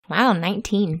Wow,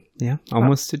 19. Yeah,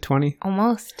 almost to 20.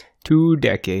 Almost. 2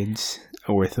 decades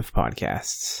worth of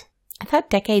podcasts. I thought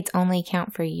decades only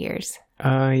count for years.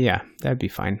 Yeah, that'd be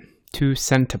fine. 2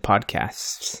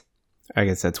 centipodcasts. I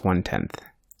guess that's 1/10.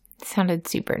 Sounded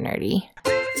super nerdy.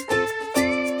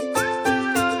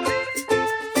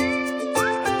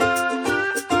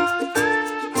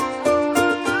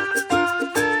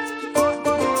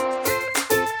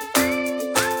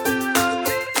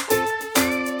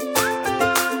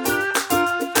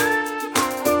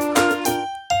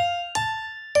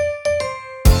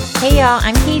 Hey y'all,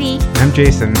 I'm Katie. I'm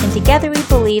Jason. And together we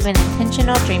believe in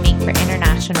intentional dreaming for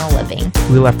international living.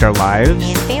 We left our lives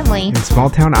and family in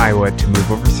small town Iowa to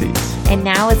move overseas. And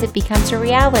now as it becomes a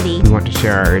reality, we want to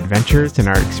share our adventures and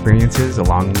our experiences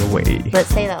along the way. Let's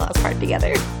say that last part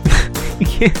together.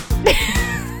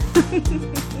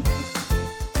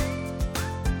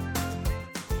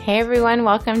 Hey everyone,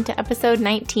 welcome to episode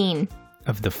 19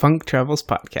 of the Funk Travels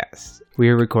podcast. We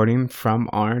are recording from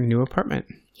our new apartment.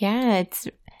 Yeah,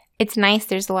 it's nice.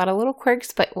 There's a lot of little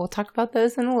quirks, but we'll talk about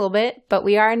those in a little bit. But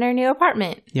we are in our new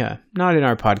apartment. Yeah, not in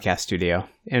our podcast studio,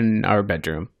 in our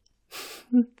bedroom.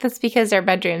 That's because our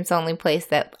bedroom's the only place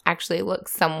that actually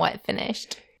looks somewhat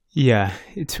finished. Yeah,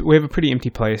 we have a pretty empty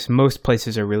place. Most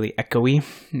places are really echoey,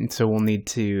 and so we'll need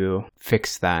to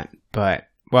fix that. But,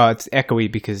 well, it's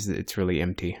echoey because it's really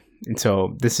empty. And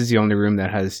so this is the only room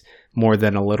that has more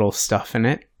than a little stuff in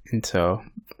it. And so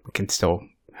we can still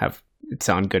have it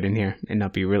sound good in here and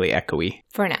not be really echoey.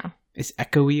 For now. Is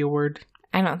echoey a word?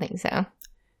 I don't think so.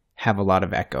 Have a lot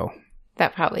of echo.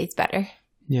 That probably is better.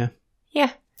 Yeah.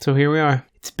 Yeah. So here we are.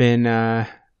 It's been an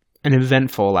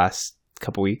eventful last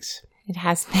couple weeks. It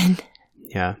has been.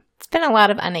 Yeah. It's been a lot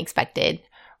of unexpected,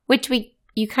 which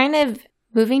you kind of,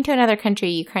 moving to another country,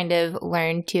 you kind of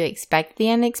learn to expect the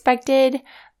unexpected,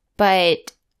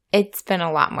 but it's been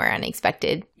a lot more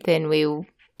unexpected than we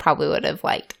probably would have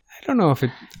liked. I don't know if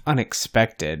it's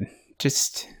unexpected.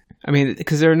 Just, I mean,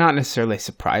 because they're not necessarily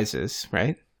surprises,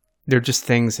 right? They're just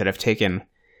things that have taken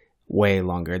way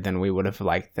longer than we would have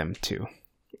liked them to.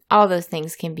 All those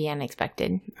things can be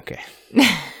unexpected. Okay.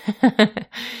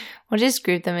 We'll just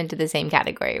group them into the same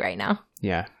category right now.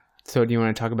 Yeah. So do you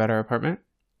want to talk about our apartment?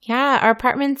 Yeah, our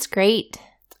apartment's great.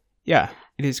 Yeah,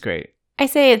 it is great. I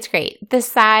say it's great. The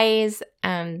size,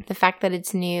 the fact that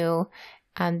it's new,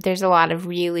 there's a lot of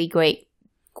really great.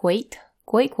 There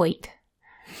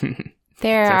it's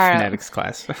are phonetics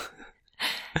class.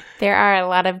 There are a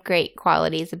lot of great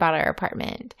qualities about our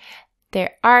apartment.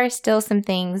 There are still some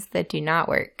things that do not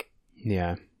work.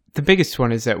 Yeah. The biggest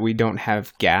one is that we don't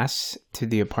have gas to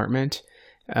the apartment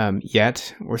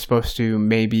yet. We're supposed to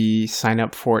maybe sign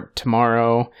up for it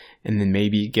tomorrow and then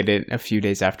maybe get it a few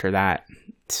days after that.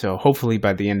 So hopefully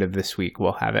by the end of this week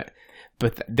we'll have it.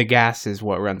 But the gas is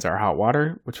what runs our hot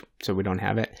water, so we don't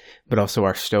have it, but also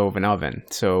our stove and oven.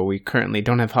 So we currently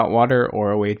don't have hot water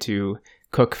or a way to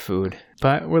cook food,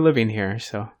 but we're living here,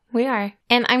 so. We are.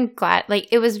 And I'm glad,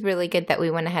 it was really good that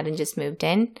we went ahead and just moved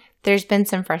in. There's been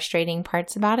some frustrating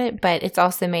parts about it, but it's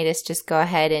also made us just go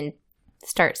ahead and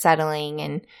start settling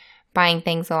and buying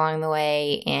things along the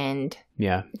way and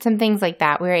some things like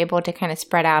that. We were able to kind of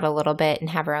spread out a little bit and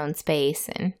have our own space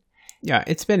and. Yeah,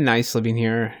 it's been nice living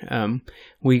here.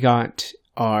 We got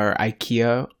our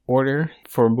IKEA order,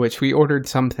 for which we ordered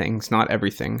some things, not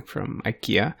everything, from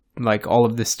IKEA. Like all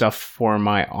of the stuff for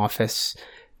my office,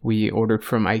 we ordered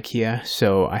from IKEA.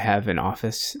 So I have an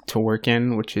office to work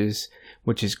in, which is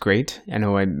great. I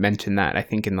know I mentioned that, I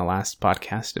think, in the last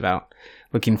podcast about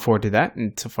looking forward to that.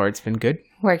 And so far, it's been good.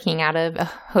 Working out of a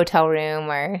hotel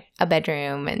room or a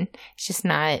bedroom, and it's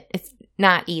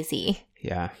not easy.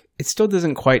 Yeah. It still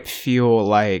doesn't quite feel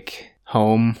like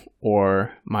home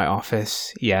or my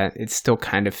office yet. It still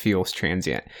kind of feels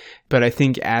transient. But I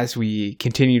think as we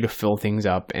continue to fill things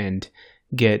up and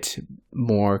get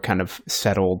more kind of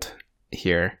settled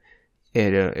here,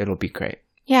 it'll be great.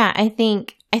 Yeah, I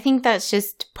think that's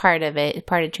just part of it,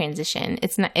 part of transition.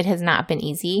 It has not been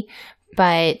easy,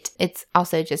 but it's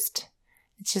also just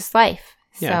life.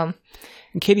 Yeah. So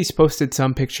and Katie's posted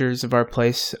some pictures of our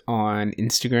place on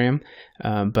Instagram,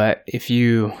 but if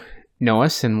you know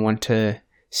us and want to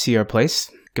see our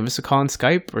place, give us a call on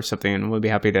Skype or something, and we'll be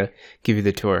happy to give you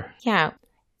the tour. Yeah.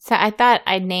 So I thought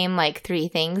I'd name 3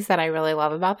 things that I really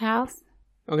love about the house.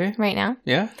 Okay. Right now.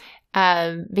 Yeah.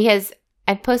 Because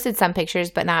I've posted some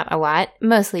pictures, but not a lot.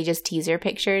 Mostly just teaser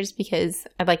pictures because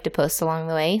I'd like to post along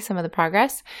the way some of the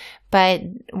progress. But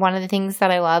one of the things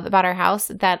that I love about our house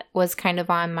that was kind of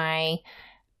on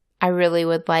I really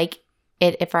would like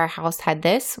it if our house had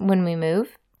this when we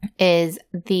move, is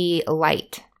the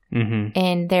light. Mm-hmm.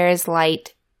 And there is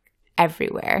light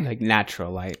everywhere. Like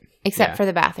natural light. Except for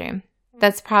the bathroom.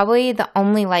 That's probably the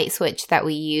only light switch that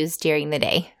we use during the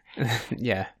day.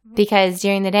 Yeah. Because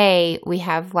during the day, we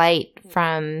have light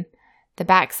from the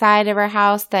back side of our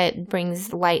house that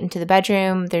brings light into the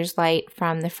bedroom. There's light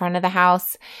from the front of the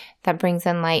house that brings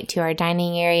in light to our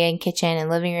dining area and kitchen and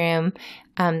living room.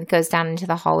 Goes down into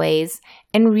the hallways.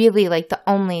 And really, like, the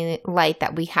only light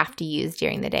that we have to use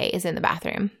during the day is in the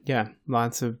bathroom. Yeah.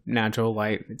 Lots of natural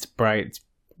light. It's bright. It's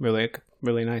really,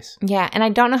 really nice. Yeah. And I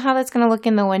don't know how that's going to look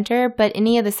in the winter, but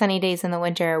any of the sunny days in the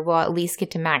winter will at least get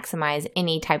to maximize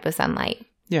any type of sunlight.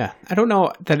 Yeah. I don't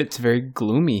know that it's very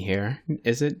gloomy here.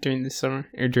 Is it during the summer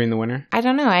or during the winter? I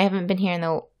don't know. I haven't been here in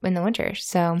the winter,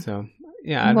 so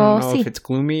yeah, I don't know if it's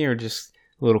gloomy or just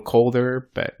a little colder,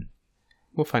 but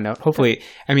we'll find out. Hopefully,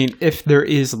 I mean, if there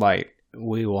is light,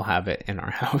 we will have it in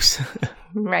our house.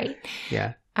 Right.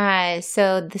 Yeah.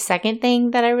 So the second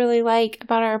thing that I really like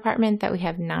about our apartment that we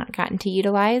have not gotten to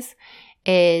utilize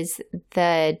is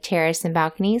the terrace and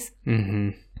balconies.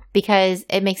 Mm-hmm. Because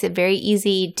it makes it very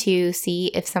easy to see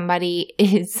if somebody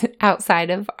is outside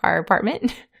of our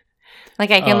apartment. Like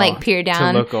I can peer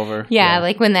down. To look over. Yeah,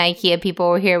 like when the IKEA people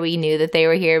were here, we knew that they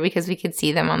were here because we could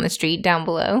see them on the street down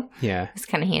below. Yeah. It's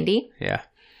kind of handy. Yeah.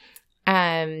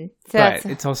 But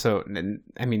it's also,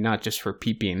 I mean, not just for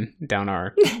peeping down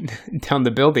down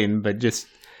the building, but just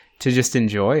to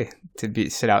enjoy,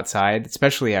 sit outside,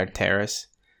 especially our terrace.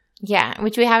 Yeah,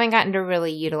 which we haven't gotten to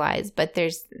really utilize, but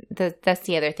that's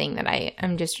the other thing that I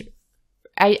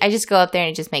just go up there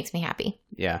and it just makes me happy.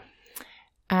 Yeah.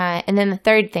 And then the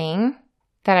third thing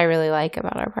that I really like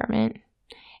about our apartment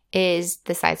is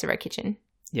the size of our kitchen.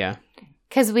 Yeah.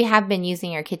 Because we have been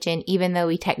using our kitchen even though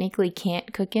we technically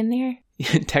can't cook in there.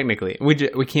 Technically.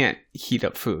 We can't heat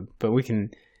up food, but we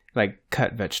can like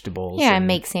cut vegetables. Yeah, and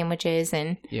make sandwiches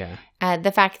and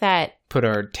the fact that put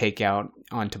our takeout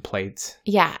onto plates.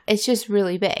 Yeah, it's just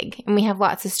really big. And we have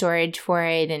lots of storage for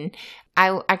it. And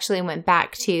I actually went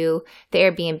back to the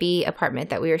Airbnb apartment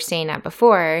that we were staying at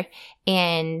before.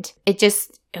 And it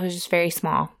was just very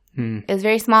small. It was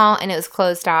very small and it was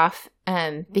closed off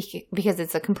because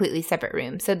it's a completely separate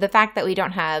room. So the fact that we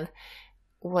don't have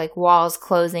like walls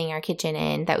closing our kitchen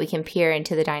in that we can peer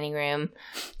into the dining room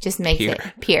just makes it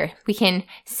peer. We can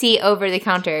see over the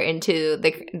counter into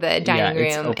the dining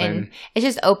room and it's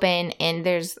just open and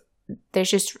there's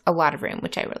just a lot of room,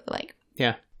 which I really like.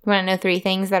 Yeah. You want to know 3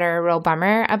 things that are a real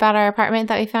bummer about our apartment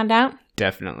that we found out?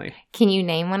 Definitely. Can you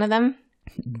name one of them?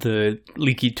 The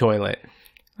leaky toilet.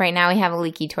 Right now we have a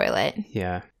leaky toilet.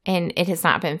 Yeah. And it has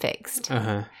not been fixed.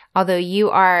 Uh-huh. Although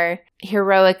you are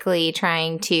heroically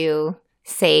trying to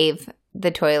save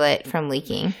the toilet from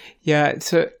leaking. Yeah,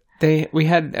 so we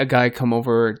had a guy come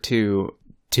over to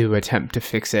attempt to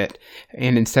fix it,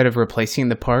 and instead of replacing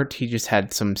the part, he just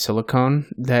had some silicone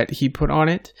that he put on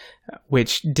it,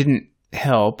 which didn't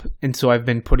help, and so I've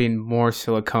been putting more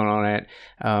silicone on it.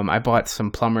 I bought some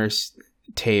plumber's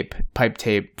pipe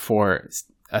tape for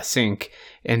a sink,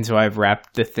 and so I've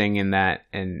wrapped the thing in that,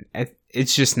 and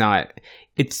it's just not,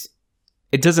 it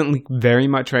doesn't leak very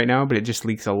much right now, but it just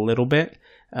leaks a little bit.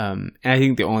 And I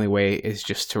think the only way is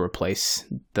just to replace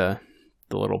the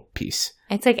little piece.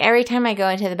 It's like every time I go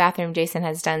into the bathroom, Jason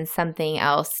has done something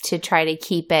else to try to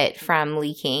keep it from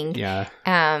leaking. Yeah.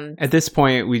 At this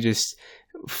point, we just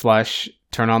flush,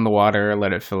 turn on the water,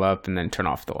 let it fill up, and then turn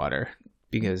off the water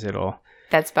because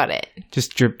That's about it.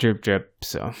 Just drip, drip, drip.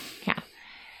 So.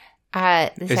 Yeah.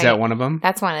 Is that one of them?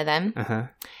 That's one of them. Uh-huh.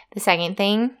 The second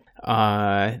thing?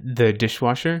 The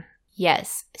dishwasher?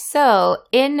 Yes. So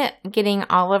in getting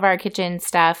all of our kitchen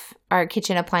stuff, our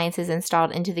kitchen appliances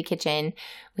installed into the kitchen,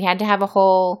 we had to have a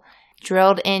hole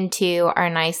drilled into our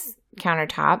nice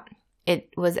countertop. It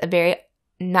was a very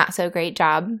not so great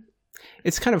job.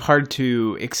 It's kind of hard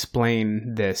to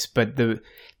explain this, but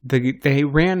they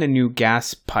ran a new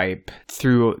gas pipe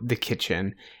through the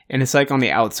kitchen, and it's like on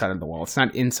the outside of the wall. It's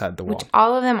not inside the wall. Which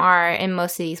all of them are in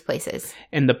most of these places.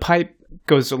 And the pipe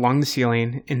goes along the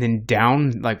ceiling and then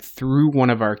down like through one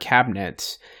of our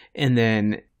cabinets, and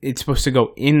then it's supposed to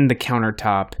go in the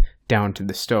countertop down to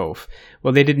the stove.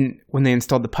 Well, when they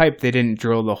installed the pipe, they didn't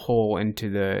drill the hole into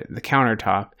the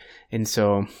countertop, and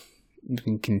so you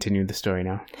can continue the story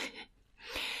now.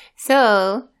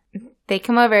 So they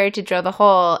come over to drill the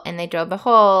hole, and they drilled the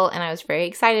hole, and I was very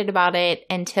excited about it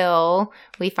until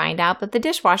we find out that the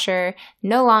dishwasher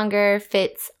no longer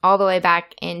fits all the way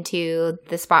back into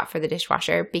the spot for the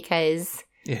dishwasher because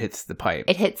it hits the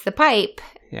pipe.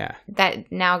 Yeah.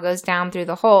 That now goes down through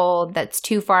the hole that's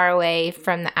too far away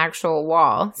from the actual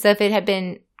wall. So if it had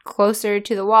been closer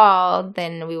to the wall,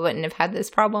 then we wouldn't have had this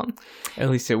problem.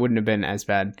 At least it wouldn't have been as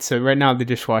bad. So right now the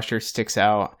dishwasher sticks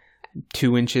out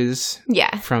 2 inches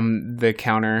from the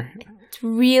counter. It's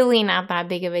really not that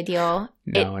big of a deal.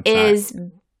 No, it is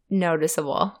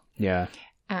noticeable. Yeah.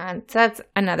 So that's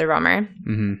another bummer.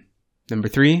 Mm-hmm. Number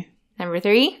 3?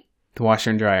 The washer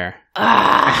and dryer.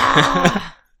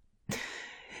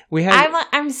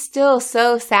 I'm still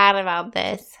so sad about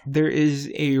this. There's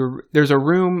a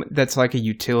room that's like a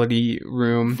utility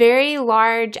room. Very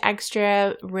large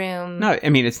extra room. No, I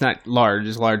mean, it's not large.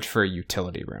 It's large for a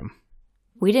utility room.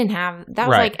 We didn't have... That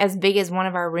was like as big as one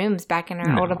of our rooms back in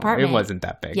our old apartment. It wasn't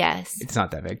that big. Yes. It's not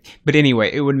that big. But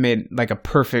anyway, it would have made like a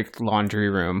perfect laundry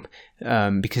room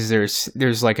because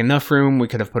there's like enough room. We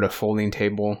could have put a folding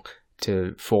table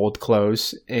to fold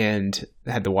clothes and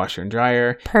had the washer and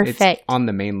dryer. Perfect. It's on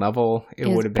the main level. It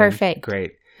would have been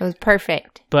great. It was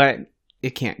perfect. But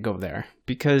it can't go there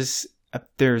because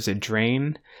there's a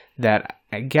drain that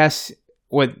I guess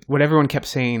what everyone kept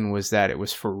saying was that it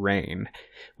was for rain,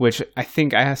 which I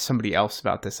think I asked somebody else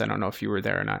about this. I don't know if you were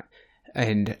there or not.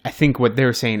 And I think what they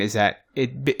were saying is that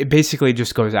it basically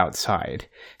just goes outside.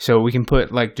 So we can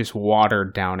put like just water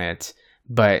down it,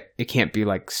 but it can't be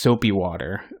like soapy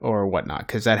water or whatnot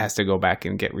because that has to go back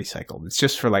and get recycled. It's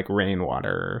just for like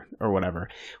rainwater or whatever,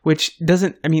 which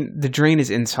doesn't, I mean, the drain is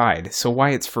inside. So why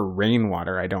it's for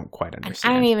rainwater, I don't quite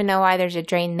understand. I don't even know why there's a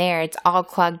drain there. It's all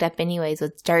clogged up anyways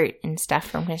with dirt and stuff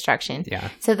from construction. Yeah.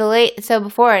 So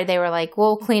before they were like,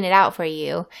 we'll clean it out for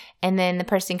you. And then the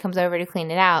person comes over to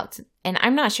clean it out. And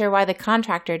I'm not sure why the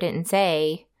contractor didn't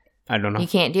say, I don't know. You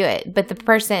can't do it. But the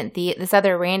person, this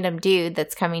other random dude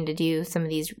that's coming to do some of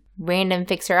these random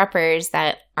fixer-uppers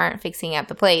that aren't fixing up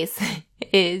the place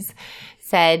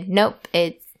said, nope,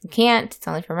 you can't. It's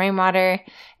only for rainwater.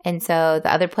 And so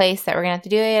the other place that we're going to have to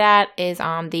do it at is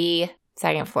on the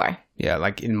 2nd floor. Yeah,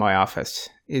 like in my office,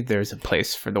 there's a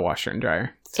place for the washer and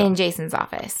dryer. So. In Jason's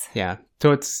office. Yeah.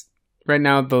 So it's, right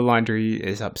now the laundry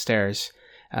is upstairs.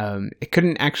 It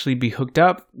couldn't actually be hooked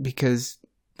up because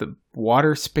the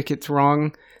water spigot's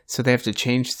wrong, so they have to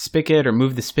change the spigot or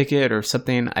move the spigot or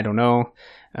something. I don't know.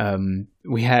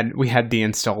 We had the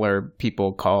installer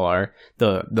people call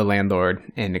the landlord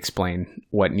and explain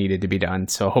what needed to be done.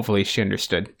 So hopefully she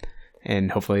understood,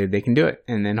 and hopefully they can do it,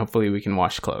 and then hopefully we can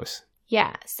wash clothes.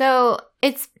 Yeah. So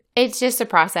it's just a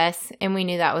process, and we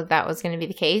knew that was going to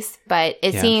be the case. But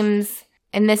it seems,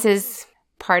 and this is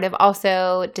part of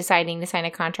also deciding to sign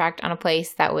a contract on a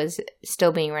place that was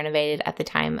still being renovated at the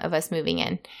time of us moving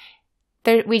in.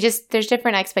 There's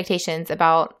different expectations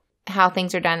about how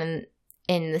things are done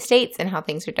in the States and how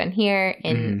things are done here.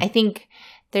 And I think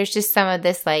there's just some of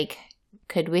this, like,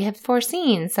 could we have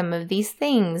foreseen some of these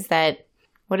things that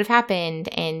would have happened?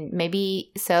 And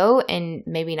maybe so, and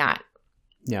maybe not.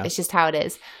 Yeah. It's just how it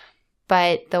is.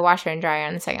 But the washer and dryer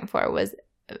on the 2nd floor was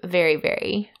very,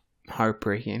 very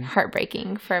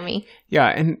heartbreaking for me. Yeah,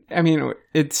 and I mean,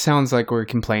 it sounds like we're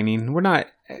complaining. We're not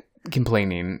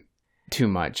complaining too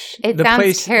much. It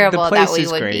sounds terrible that we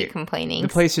would be complaining. The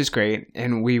place is great,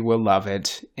 and we will love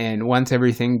it. And once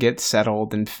everything gets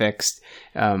settled and fixed,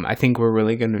 I think we're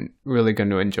really going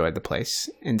to enjoy the place.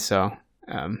 And so,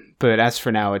 but as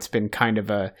for now, it's been kind of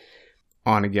a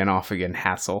on again, off again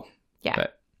hassle. Yeah.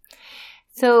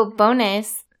 So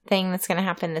bonus thing that's going to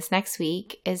happen this next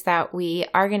week is that we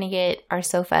are going to get our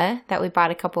sofa that we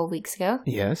bought a couple of weeks ago.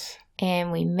 Yes.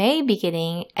 And we may be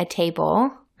getting a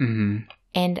table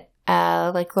and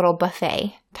a like little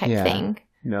buffet type thing.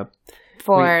 Yep.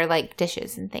 For like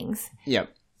dishes and things.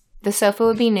 Yep. The sofa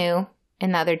would be new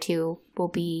and the other two will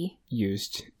be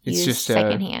used. It's just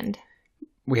secondhand.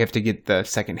 We have to get the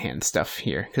secondhand stuff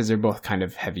here because they're both kind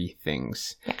of heavy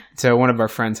things. Yeah. So one of our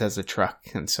friends has a truck,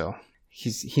 and so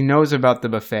he knows about the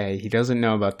buffet. He doesn't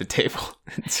know about the table.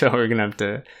 So we're going to have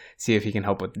to see if he can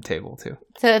help with the table too.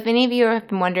 So if any of you have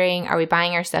been wondering, are we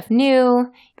buying our stuff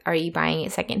new? Are you buying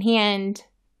it secondhand?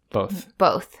 Both.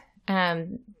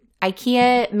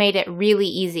 IKEA made it really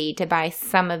easy to buy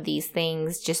some of these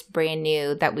things just brand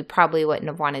new that we probably wouldn't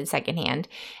have wanted secondhand.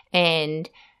 And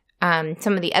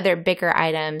some of the other bigger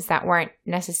items that weren't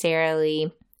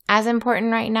necessarily as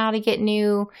important right now to get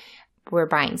new, we're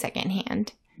buying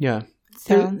secondhand. Yeah.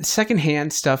 So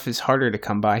secondhand stuff is harder to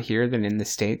come by here than in the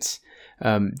States.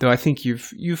 Though I think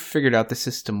you've figured out the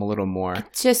system a little more.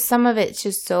 It's just some of it's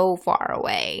just so far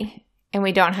away, and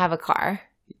we don't have a car.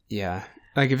 Yeah.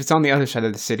 Like if it's on the other side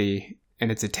of the city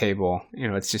and it's a table,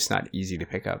 it's just not easy to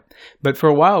pick up. But for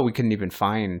a while, we couldn't even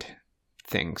find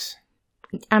things.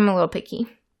 I'm a little picky.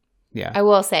 Yeah. I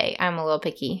will say I'm a little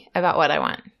picky about what I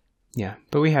want. Yeah.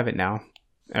 But we have it now.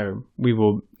 We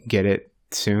will get it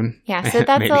soon. Yeah. So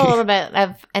that's a little bit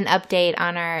of an update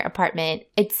on our apartment.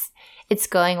 It's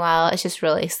going well. It's just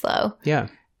really slow. Yeah.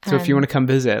 So if you want to come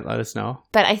visit, let us know.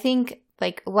 But I think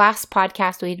like last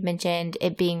podcast we'd mentioned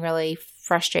it being really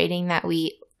frustrating that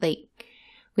we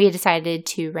had decided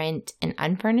to rent an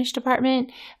unfurnished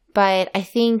apartment. But I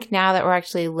think now that we're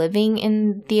actually living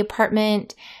in the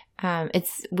apartment,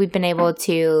 we've been able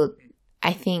to,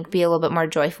 I think, be a little bit more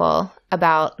joyful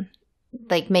about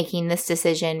like making this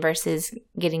decision versus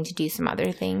getting to do some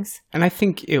other things. And I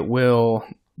think it will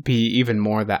be even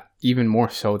more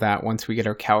so that once we get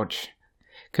our couch,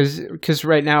 because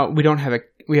right now we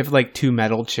have like 2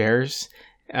 metal chairs,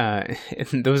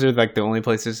 and those are like the only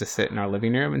places to sit in our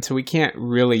living room, and so we can't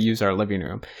really use our living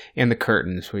room. And the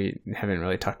curtains, we haven't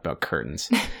really talked about curtains.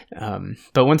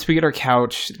 But once we get our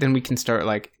couch, then we can start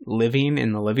like living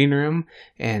in the living room,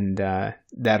 and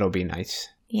that'll be nice.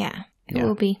 Yeah, it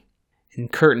will be.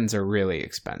 And curtains are really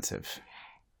expensive.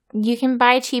 You can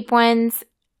buy cheap ones.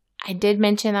 I did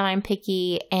mention that I'm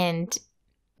picky, and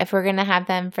if we're going to have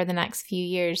them for the next few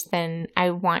years, then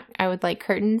I would like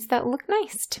curtains that look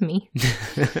nice to me.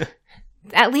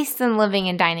 At least in the living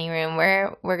and dining room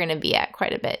where we're going to be at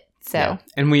quite a bit. So, yeah.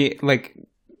 And we like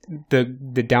the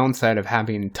downside of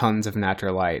having tons of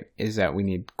natural light is that we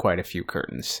need quite a few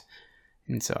curtains.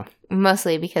 And so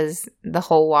mostly because the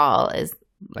whole wall is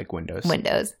like windows.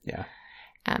 Yeah.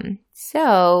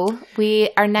 So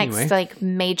our next like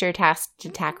major task to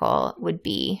tackle would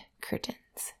be curtains.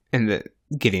 And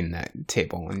getting that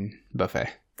table and buffet.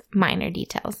 Minor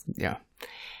details. Yeah.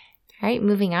 All right,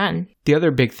 moving on. The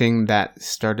other big thing that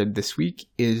started this week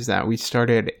is that we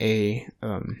started a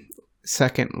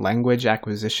second language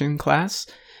acquisition class.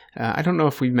 I don't know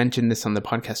if we mentioned this on the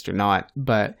podcast or not,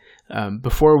 but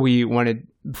before we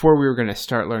were going to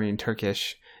start learning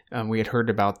Turkish, we had heard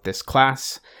about this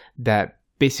class that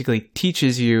basically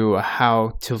teaches you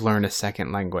how to learn a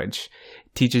second language.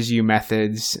 Teaches you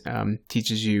methods,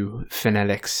 teaches you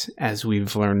phonetics, as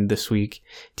we've learned this week,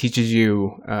 teaches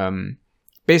you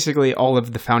basically all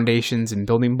of the foundations and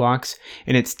building blocks,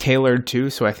 and it's tailored too.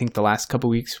 So I think the last couple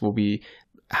weeks will be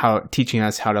teaching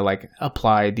us how to like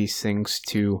apply these things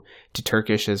to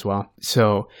Turkish as well.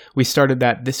 So we started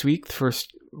that this week. The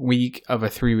first week of a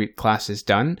 3-week class is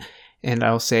done, and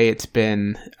I'll say it's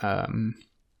been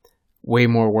way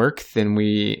more work than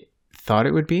we thought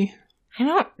it would be.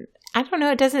 I don't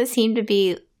know. It doesn't seem to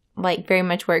be like very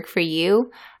much work for you.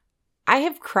 I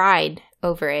have cried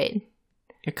over it.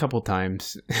 A couple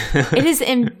times. It is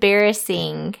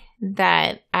embarrassing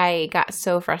that I got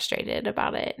so frustrated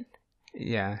about it.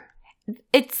 Yeah.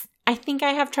 I think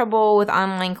I have trouble with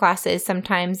online classes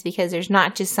sometimes because there's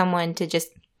not just someone to just,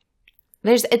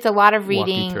 it's a lot of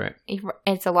reading. Walk you through it.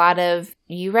 It's a lot of,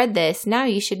 you read this, now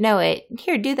you should know it.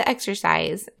 Here, do the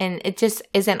exercise. And it just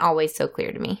isn't always so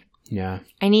clear to me. Yeah.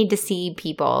 I need to see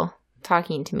people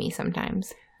talking to me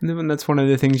sometimes. And then that's one of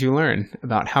the things you learn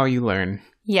about how you learn.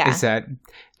 Yeah. Is that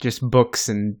just books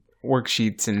and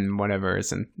worksheets and whatever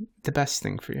isn't the best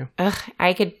thing for you. Ugh,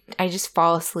 I just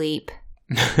fall asleep.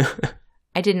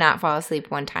 I did not fall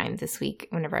asleep one time this week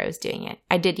whenever I was doing it.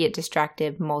 I did get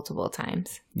distracted multiple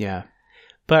times. Yeah.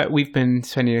 But we've been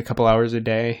spending a couple hours a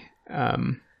day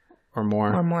or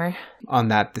more on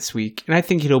that this week. And I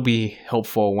think it'll be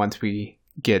helpful once we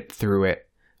get through it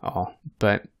all.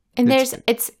 But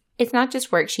it's not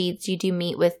just worksheets. You do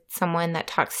meet with someone that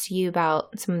talks to you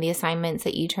about some of the assignments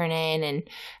that you turn in, and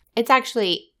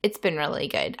it's been really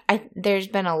good. There's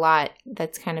been a lot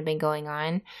that's kind of been going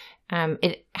on.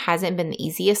 It hasn't been the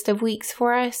easiest of weeks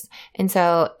for us, and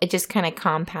so it just kind of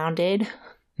compounded.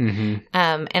 Mm-hmm.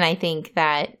 And I think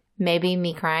that maybe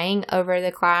me crying over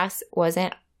the class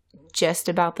wasn't just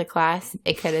about the class.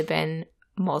 It could have been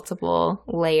multiple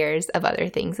layers of other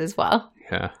things as well.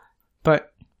 Yeah.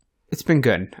 But it's been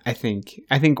good. I think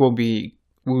we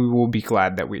will be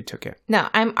glad that we took it. No,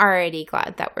 I'm already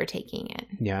glad that we're taking it.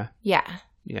 Yeah. Yeah.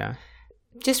 Yeah.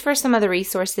 Just for some of the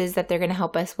resources that they're going to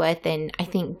help us with. And I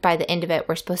think by the end of it,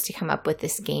 we're supposed to come up with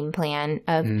this game plan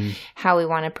of how we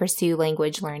want to pursue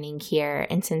language learning here.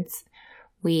 And since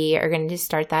we are going to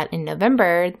start that in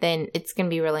November, then it's going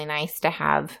to be really nice to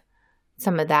have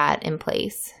some of that in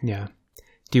place. Yeah.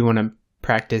 Do you want to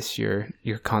practice your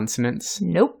consonants?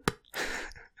 Nope.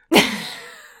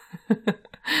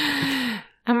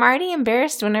 I'm already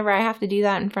embarrassed whenever I have to do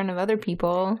that in front of other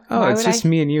people. Oh, it's just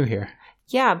me and you here.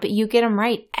 Yeah, but you get them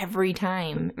right every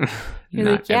time.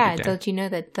 You're like, yeah, don't you know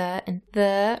that the and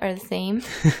the are the same?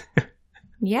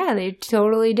 Yeah, they're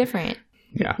totally different.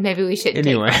 Yeah. Maybe we should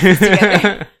anyway. take classes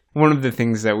together. One of the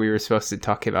things that we were supposed to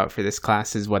talk about for this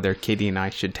class is whether Katie and I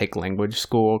should take language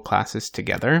school classes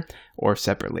together or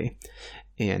separately.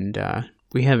 And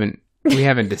we haven't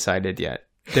decided yet.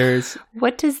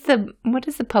 What does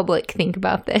the public think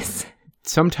about this?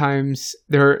 sometimes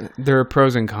there are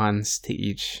pros and cons to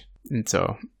each, and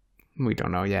so we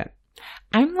don't know yet.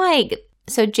 I'm like,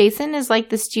 so Jason is like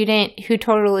the student who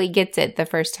totally gets it the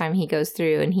first time he goes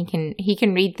through, and he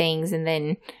can read things and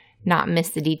then not miss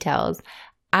the details.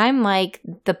 I'm like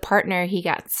the partner he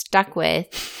got stuck with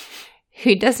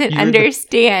who doesn't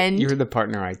understand. You're the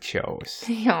partner I chose.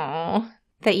 Oh,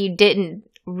 that you didn't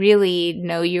really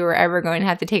know you were ever going to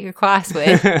have to take a class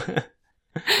with.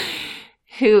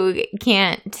 Who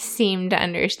can't seem to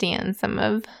understand some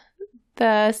of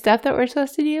the stuff that we're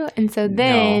supposed to do. And so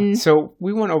then... No. So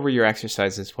we went over your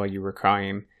exercises while you were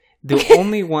crying. The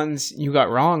only ones you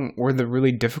got wrong were the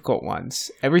really difficult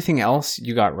ones. Everything else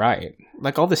you got right.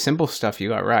 Like all the simple stuff you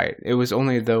got right. It was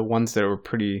only the ones that were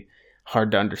pretty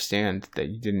hard to understand that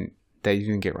you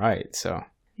didn't get right. So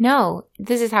no,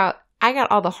 this is how I got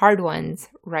all the hard ones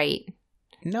right.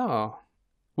 No.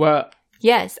 Well,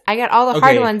 yes, I got all the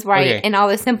hard ones right and all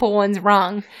the simple ones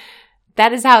wrong.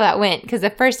 That is how that went. Because the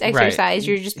first exercise,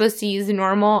 you're just supposed to use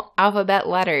normal alphabet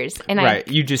letters. And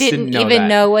you just didn't even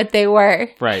know what they were.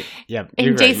 Right. Yep.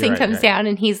 And Jason comes down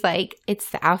and he's like, "It's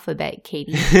the alphabet,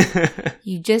 Katie.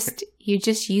 You just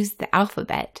use the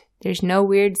alphabet. There's no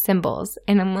weird symbols."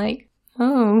 And I'm like,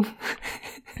 oh.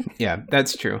 Yeah,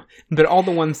 that's true. But all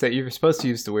the ones that you were supposed to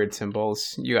use the weird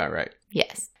symbols, you got right.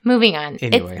 Yes. Moving on.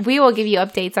 Anyway. We will give you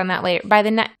updates on that later. By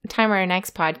the time our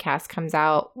next podcast comes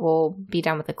out, we'll be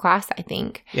done with the class, I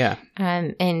think. Yeah.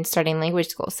 And starting language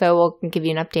school. So we'll give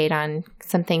you an update on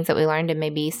some things that we learned and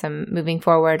maybe some moving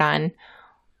forward on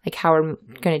like how we're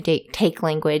going to take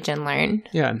language and learn.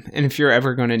 Yeah. And if you're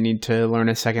ever going to need to learn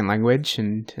a second language,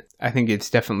 and I think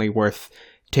it's definitely worth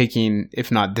taking,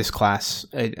 if not this class,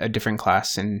 a different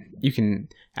class, and you can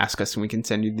ask us and we can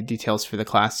send you the details for the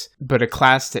class. But a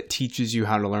class that teaches you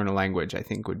how to learn a language, I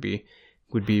think would be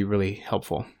really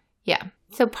helpful. Yeah.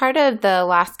 So part of the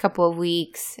last couple of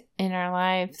weeks in our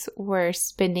lives, we're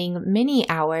spending many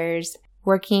hours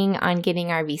working on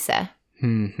getting our visa.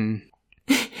 Mm-hmm.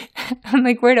 I'm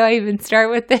like, where do I even start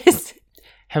with this?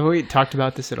 Have we talked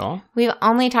about this at all? We've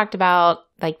only talked about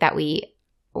like that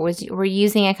we're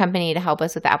using a company to help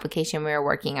us with the application. We were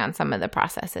working on some of the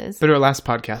processes. But our last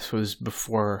podcast was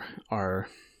before our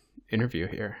interview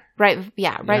here. Right.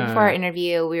 Yeah. Right before our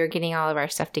interview, we were getting all of our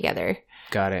stuff together.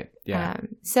 Got it. Yeah.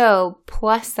 So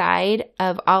plus side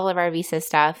of all of our visa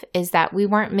stuff is that we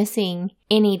weren't missing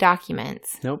any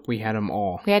documents. Nope. We had them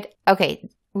all.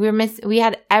 We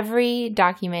had every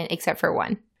document except for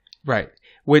one. Right.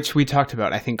 Which we talked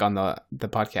about, I think, on the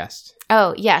podcast.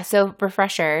 Oh, yeah. So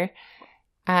refresher.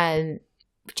 Jason's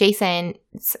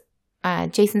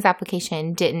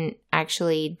application didn't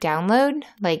actually download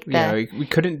we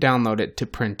couldn't download it to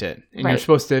print it, and you're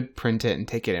supposed to print it and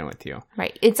take it in with you.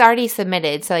 Right. It's already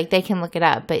submitted, so they can look it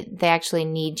up, but they actually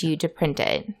need you to print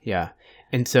it. Yeah.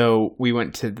 And so we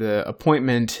went to the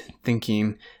appointment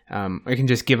thinking I can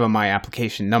just give them my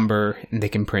application number and they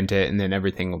can print it and then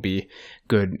everything will be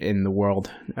good in the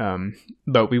world.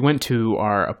 But we went to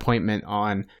our appointment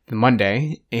on the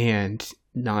Monday and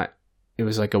it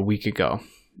was like a week ago,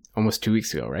 almost 2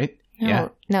 weeks ago, right?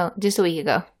 No, just a week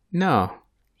ago. No.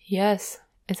 Yes.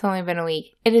 It's only been a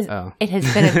week. It is. Oh. It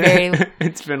has been a very...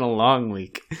 It's been a long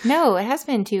week. No, it has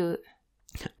been too.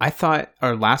 I thought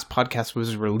our last podcast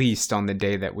was released on the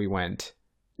day that we went.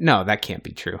 No, that can't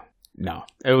be true. No,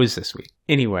 it was this week.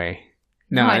 Anyway.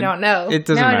 No, I don't know. It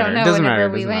doesn't matter. I don't know. It doesn't whenever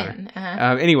matter. We went.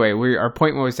 Anyway, our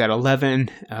appointment was at 11.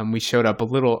 We showed up a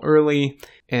little early,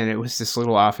 and it was this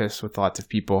little office with lots of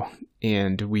people.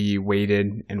 And we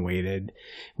waited and waited.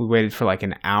 We waited for like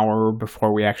an hour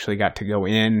before we actually got to go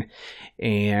in.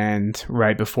 And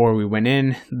right before we went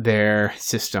in, their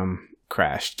system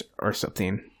crashed or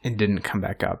something and didn't come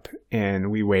back up. And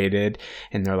we waited,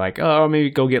 and they're like, oh, maybe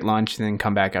go get lunch and then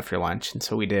come back after lunch. And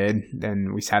so we did.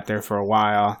 Then we sat there for a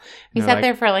while. We sat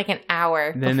there for like an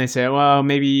hour. Then they said, well,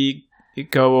 maybe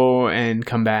go and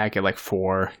come back at like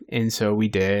 4. And so we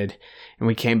did. And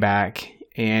we came back,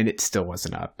 and it still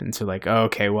wasn't up. And so like, oh,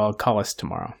 okay, well, call us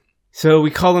tomorrow. So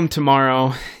we call them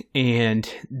tomorrow, and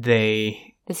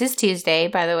they... This is Tuesday,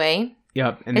 by the way.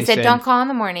 Yep. And they said, don't call in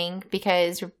the morning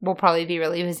because we'll probably be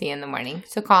really busy in the morning.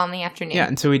 So call in the afternoon. Yeah.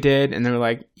 And so we did. And they were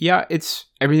like, yeah,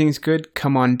 everything's good.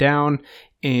 Come on down.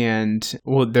 And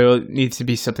well, there needs to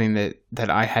be something that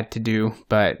I had to do,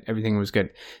 but everything was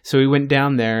good. So we went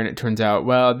down there, and it turns out,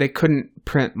 well, they couldn't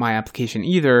print my application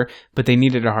either, but they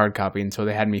needed a hard copy. And so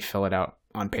they had me fill it out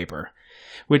on paper,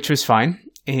 which was fine.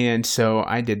 And so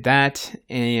I did that,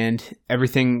 and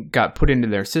everything got put into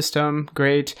their system.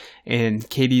 Great. And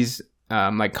Katie's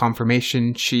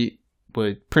confirmation sheet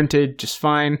was printed just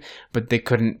fine, but they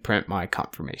couldn't print my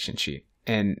confirmation sheet.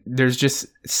 And there's just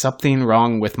something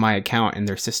wrong with my account in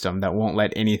their system that won't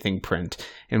let anything print.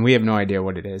 And we have no idea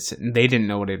what it is. And they didn't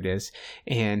know what it is.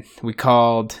 And we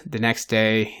called the next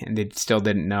day and they still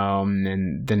didn't know. And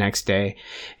then the next day.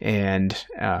 And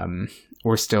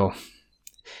we're still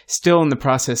in the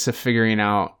process of figuring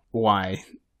out why.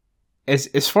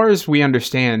 As far as we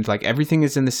understand, like everything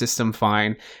is in the system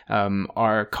fine.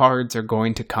 Our cards are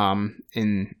going to come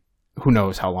in who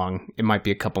knows how long. It might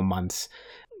be a couple months.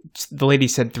 The lady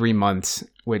said 3 months,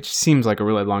 which seems like a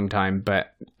really long time,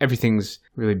 but everything's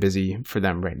really busy for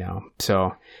them right now.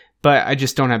 So, but I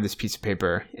just don't have this piece of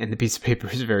paper, and the piece of paper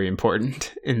is very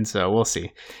important, and so we'll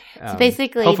see. So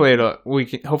basically, hopefully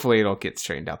it'll get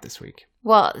straightened out this week.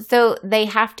 Well, so they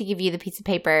have to give you the piece of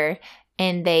paper,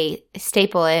 and they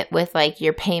staple it with like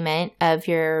your payment of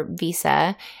your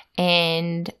visa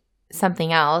and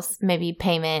something else, maybe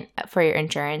payment for your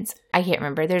insurance. I can't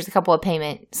remember. There's a couple of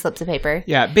payment slips of paper.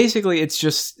 Yeah, basically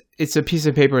it's a piece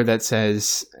of paper that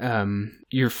says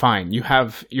you're fine. You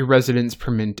have your residence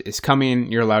permit is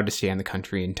coming. You're allowed to stay in the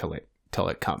country until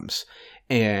it comes.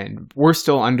 And we're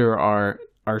still under our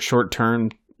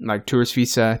short-term like tourist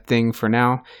visa thing for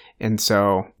now. And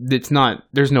so there's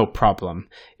no problem.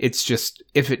 It's just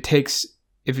if it takes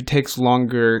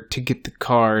longer to get the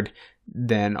card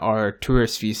than our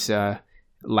tourist visa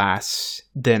lasts,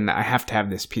 then I have to have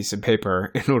this piece of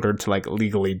paper in order to like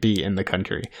legally be in the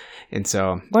country. And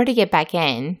so, or to get back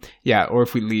in. Yeah, or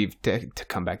if we leave to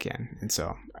come back in. And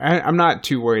so I'm not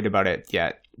too worried about it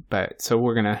yet, but so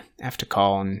we're gonna have to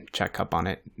call and check up on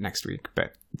it next week.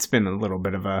 But it's been a little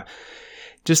bit of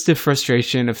just the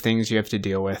frustration of things you have to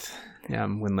deal with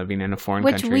when living in a foreign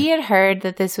country. Which we had heard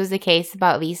that this was the case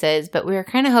about visas, but we were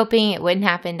kind of hoping it wouldn't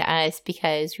happen to us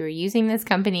because we were using this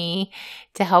company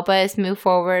to help us move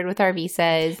forward with our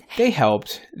visas. They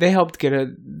helped get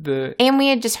and we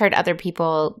had just heard other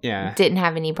people didn't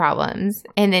have any problems.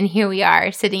 And then here we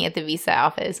are sitting at the visa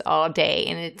office all day,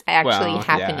 and it's actually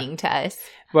happening to us.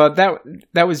 Well,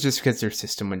 that was just because their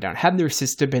system went down. Had their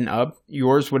system been up,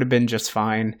 yours would have been just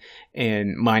fine,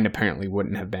 and mine apparently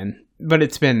wouldn't have been. But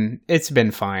it's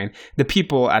been fine. The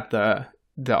people at the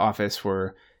office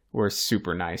were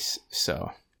super nice.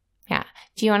 So yeah.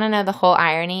 Do you want to know the whole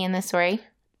irony in this story?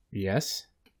 Yes.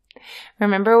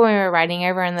 Remember when we were riding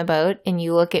over on the boat and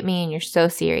you look at me and you're so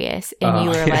serious and you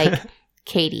were like,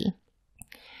 Katie,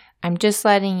 I'm just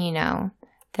letting you know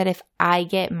that if I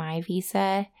get my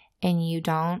visa and you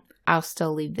don't, I'll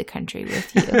still leave the country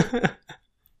with you.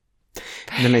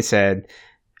 And then I said,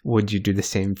 would you do the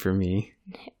same for me?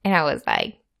 And I was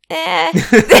like,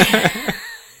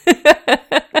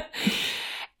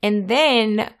 And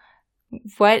then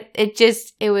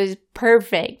it was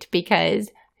perfect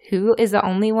because who is the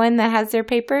only one that has their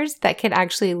papers that could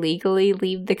actually legally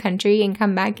leave the country and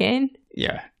come back in?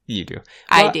 Yeah, you do.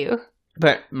 I do.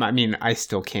 But I mean, I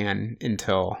still can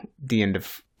until the end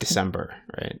of December,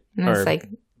 right? And it's like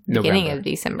beginning of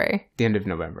December. The end of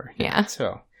November. Yeah.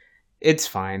 So it's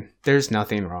fine. There's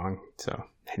nothing wrong. So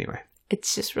anyway.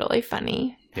 It's just really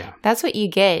funny. Yeah. That's what you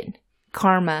get.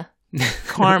 Karma.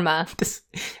 Karma.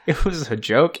 It was a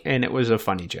joke, and it was a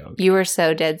funny joke. You were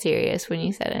so dead serious when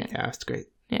you said it. Yeah, it's great.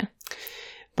 Yeah.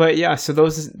 But yeah, so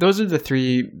those are the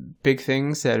three big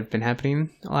things that have been happening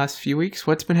the last few weeks.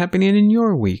 What's been happening in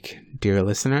your week, dear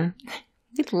listener?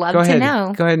 We'd love to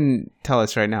know. Go ahead and tell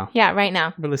us right now. Yeah, right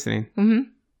now. We're listening. Mm-hmm.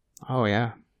 Oh,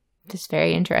 yeah. Just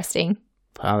very interesting.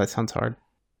 Wow, that sounds hard.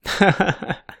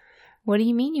 What do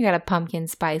you mean you got a pumpkin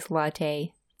spice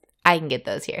latte? I can get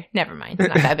those here. Never mind.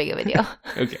 It's not that big of a deal.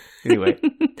 Okay. Anyway,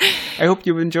 I hope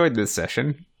you enjoyed this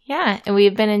session. Yeah, and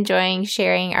we've been enjoying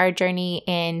sharing our journey.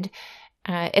 And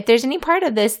if there's any part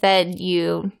of this that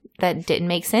didn't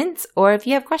make sense, or if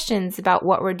you have questions about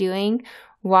what we're doing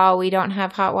while we don't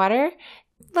have hot water,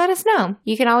 let us know.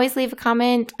 You can always leave a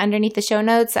comment underneath the show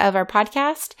notes of our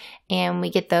podcast, and we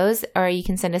get those, or you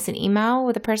can send us an email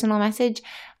with a personal message.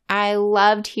 I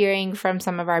loved hearing from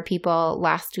some of our people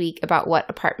last week about what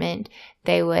apartment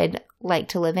they would like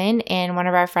to live in. And one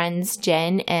of our friends,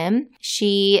 Jen M.,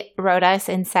 she wrote us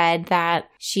and said that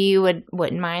she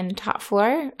wouldn't mind the top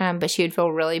floor, but she would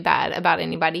feel really bad about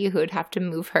anybody who would have to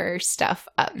move her stuff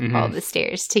up all the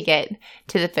stairs to get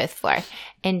to the 5th floor.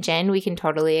 And Jen, we can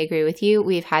totally agree with you.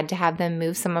 We've had to have them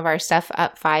move some of our stuff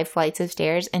up 5 flights of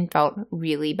stairs and felt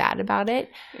really bad about it.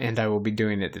 And I will be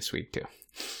doing it this week too.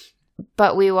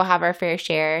 But we will have our fair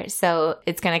share, so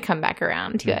it's going to come back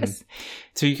around to us.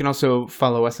 So you can also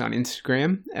follow us on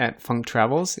Instagram at Funk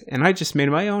Travels, and I just made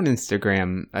my own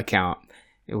Instagram account,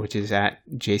 which is at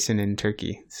Jason in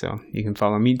Turkey. So you can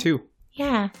follow me too.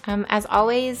 Yeah. As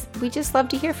always, we just love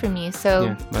to hear from you,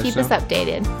 so keep us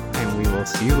updated. And we will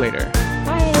see you later.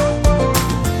 Bye.